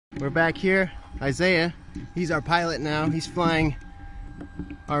We're back here. Isaiah, he's our pilot now. He's flying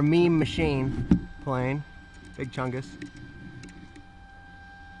our meme machine plane. Big Chungus.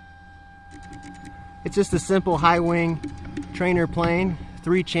 It's just a simple high wing trainer plane.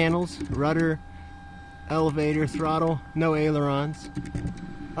 3 channels, rudder, elevator, throttle, no ailerons.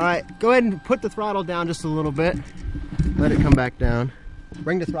 Alright, go ahead and put the throttle down just a little bit. Let it come back down.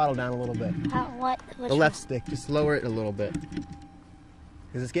 Bring the throttle down a little bit. The left stick, just lower it a little bit.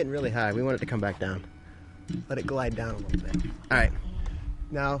 Because it's getting really high. We want it to come back down. Let it glide down a little bit. Alright,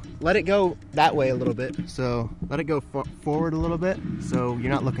 now let it go that way a little bit. So let it go forward a little bit so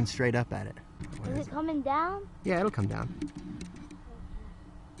you're not looking straight up at it. Is it coming down? Yeah, it'll come down.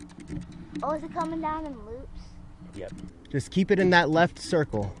 Oh, is it coming down in loops? Yep. Just keep it in that left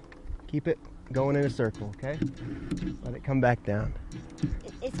circle. Keep it going in a circle, okay? Let it come back down.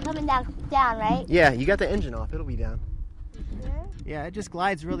 It's coming down, right? Yeah, you got the engine off. It'll be down. Sure? Yeah, it just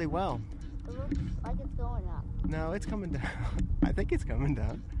glides really well. It looks like it's going up. No, it's coming down. I think it's coming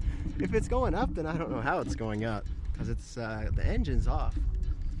down. If it's going up, then I don't know how it's going up. Because it's the engine's off.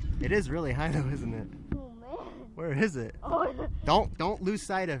 It is really high though, isn't it? Oh man. Where is it? Oh. Don't lose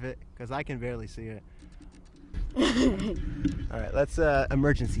sight of it, because I can barely see it. Alright, let's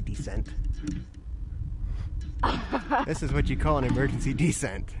emergency descent. This is what you call an emergency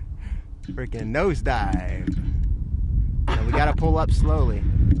descent. Freaking nosedive. Now we gotta pull up slowly.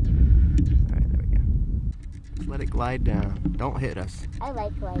 Alright, there we go. Just let it glide down. Don't hit us. I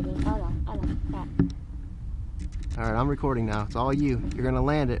like gliding. Oh no. Alright, I'm recording now. It's all you. You're gonna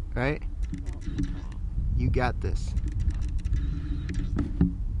land it, right? You got this.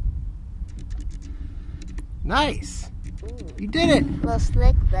 Nice! Ooh. You did it! A little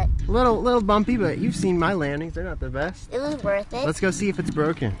slick, but... Little bumpy, but you've seen my landings. They're not the best. It was worth it. Let's go see if it's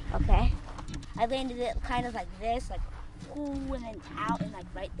broken. Okay. I landed it kind of like this, like ooh, and then out and like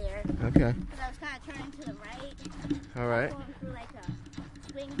right there. Okay. Because I was kind of turning to the right. Alright. Going through like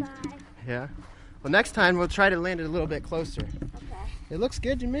a swing by. Yeah. Well, next time we'll try to land it a little bit closer. Okay. It looks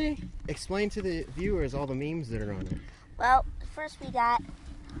good to me. Explain to the viewers all the memes that are on it. Well, first we got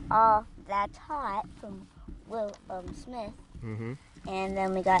That's Hot from Will Smith. Mm-hmm. And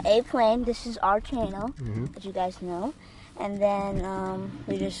then we got A-Plane. This is our channel, Mm-hmm. as you guys know. And then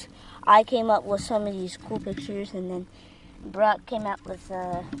I came up with some of these cool pictures, and then Brock came up with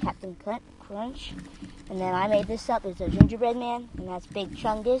Captain Crunch. And then I made this up. It's a gingerbread man, and that's Big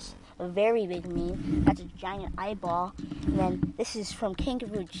Chungus, a very big meme. That's a giant eyeball. And then this is from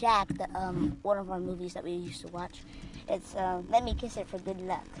Kangaroo Jack, one of our movies that we used to watch. It's Let Me Kiss It for Good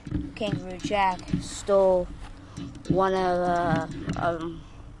Luck. Kangaroo Jack stole one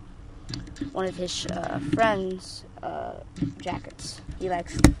of his friends' jackets. He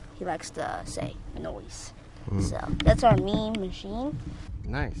likes to say noise. So that's our meme machine.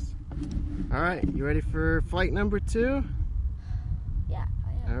 Nice. All right, you ready for flight number 2? Yeah,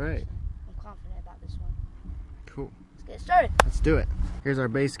 I am. All right. I'm confident about this one. Cool. Let's get started. Let's do it. Here's our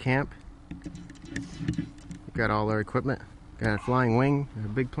base camp. We've got all our equipment. Got a flying wing, a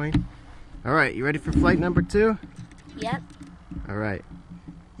big plane. All right, you ready for flight number 2? Yep. All right.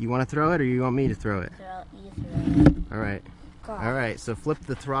 You want to throw it or you want me to throw it? Throw it. All right. Go. All right, so flip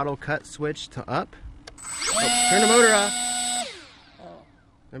the throttle cut switch to up. Oh, turn the motor off. Oh.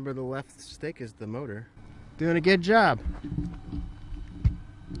 Remember, the left stick is the motor. Doing a good job.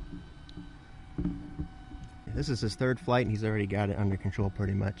 This is his 3rd flight and he's already got it under control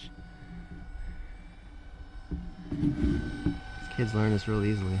pretty much. These kids learn this real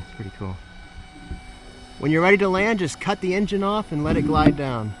easily. It's pretty cool. When you're ready to land, just cut the engine off and let it glide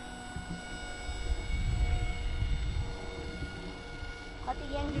down. Cut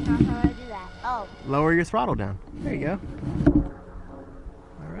the engine off. How do I do that? Oh. Lower your throttle down. There you go.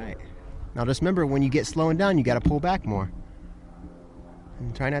 All right. Now just remember, when you get slowing down, you got to pull back more.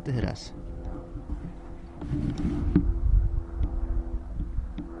 And try not to hit us.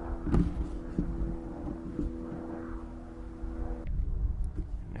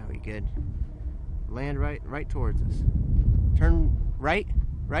 Now we good. Land right towards us. Turn right.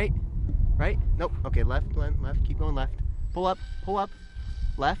 Nope. Okay, left, Glenn, left. Keep going left. Pull up,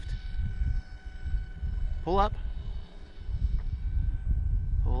 left. Pull up,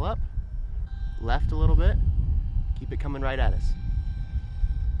 left a little bit. Keep it coming right at us.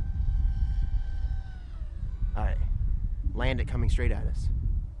 All right, land it coming straight at us.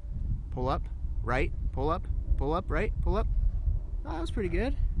 Pull up, right, pull up, right, pull up. Oh, that was pretty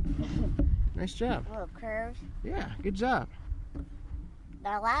good. Nice job. A little curve. Yeah, good job.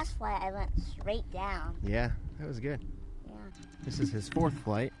 That last flight, I went straight down. Yeah, that was good. Yeah. This is his 4th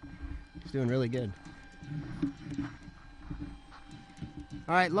flight. He's doing really good.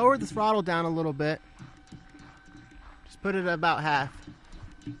 All right, lower the throttle down a little bit. Just put it at about half.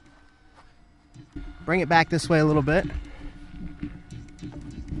 Bring it back this way a little bit.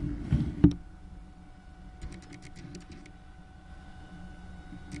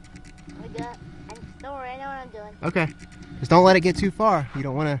 Don't worry, I know what I'm doing. Okay. Just don't let it get too far. You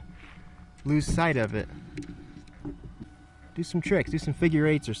don't want to lose sight of it. Do some tricks. Do some figure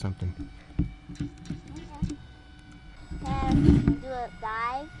eights or something. Okay. Do a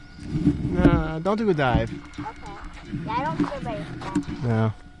dive? No, don't do a dive. Okay. Yeah, I don't think they're ready for that.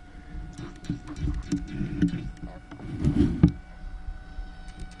 No.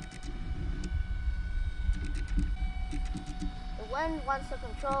 The wind wants to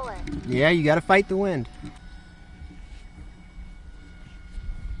control it. Yeah, you got to fight the wind.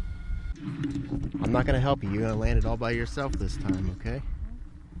 I'm not going to help you. You're going to land it all by yourself this time, okay?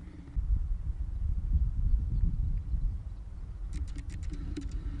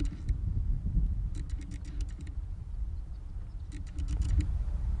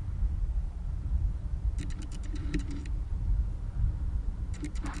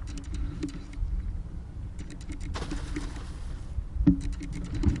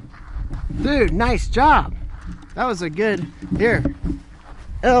 Dude, nice job. That was a good, here,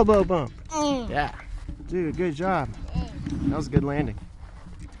 elbow bump. Yeah, dude, good job. That was a good landing.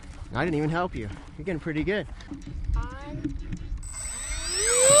 I didn't even help you. You're getting pretty good.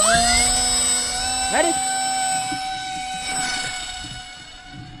 Ready?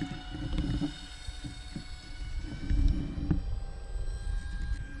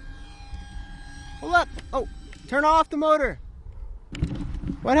 Hold up. Oh, turn off the motor.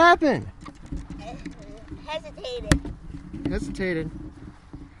 What happened? Hesitated. Hesitated.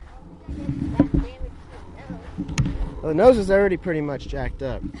 Well, the nose is already pretty much jacked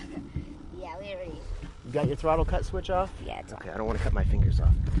up. Yeah, we already. You got your throttle cut switch off? Yeah, it's Okay, I don't want to cut my fingers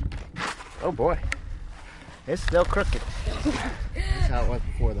off. Oh boy. It's still crooked. That's how it was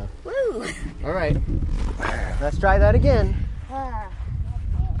before though. Woo! Alright. Let's try that again. What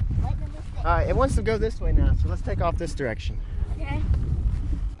the mistake? Alright, it wants to go this way now, so let's take off this direction. Okay.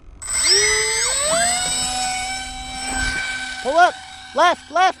 Pull up!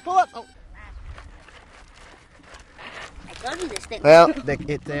 Left! Left! Pull up! Oh. I told you this thing. Well,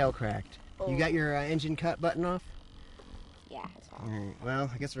 the tail cracked. Oh. You got your engine cut button off? Yeah, that's all. Alright,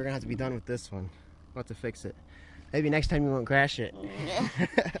 well, I guess we're gonna have to be done with this one. We'll have to fix it. Maybe next time you won't crash it.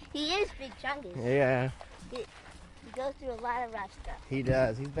 He is big chunky. Yeah, He goes through a lot of rough stuff. he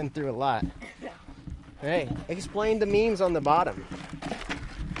does. He's been through a lot. Hey, explain the memes on the bottom.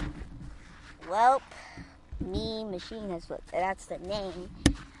 Well, Meme Machine, that's the name.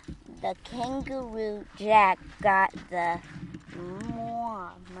 The Kangaroo Jack got the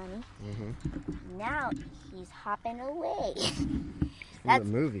more money. Mm-hmm. Now he's hopping away. That's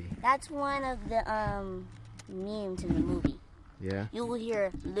the movie. That's one of the memes in the movie. Yeah. You will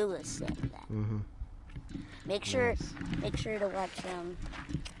hear Lewis say that. Mm-hmm. Make sure to watch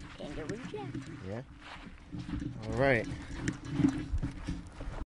Kangaroo Jack. Yeah. All right.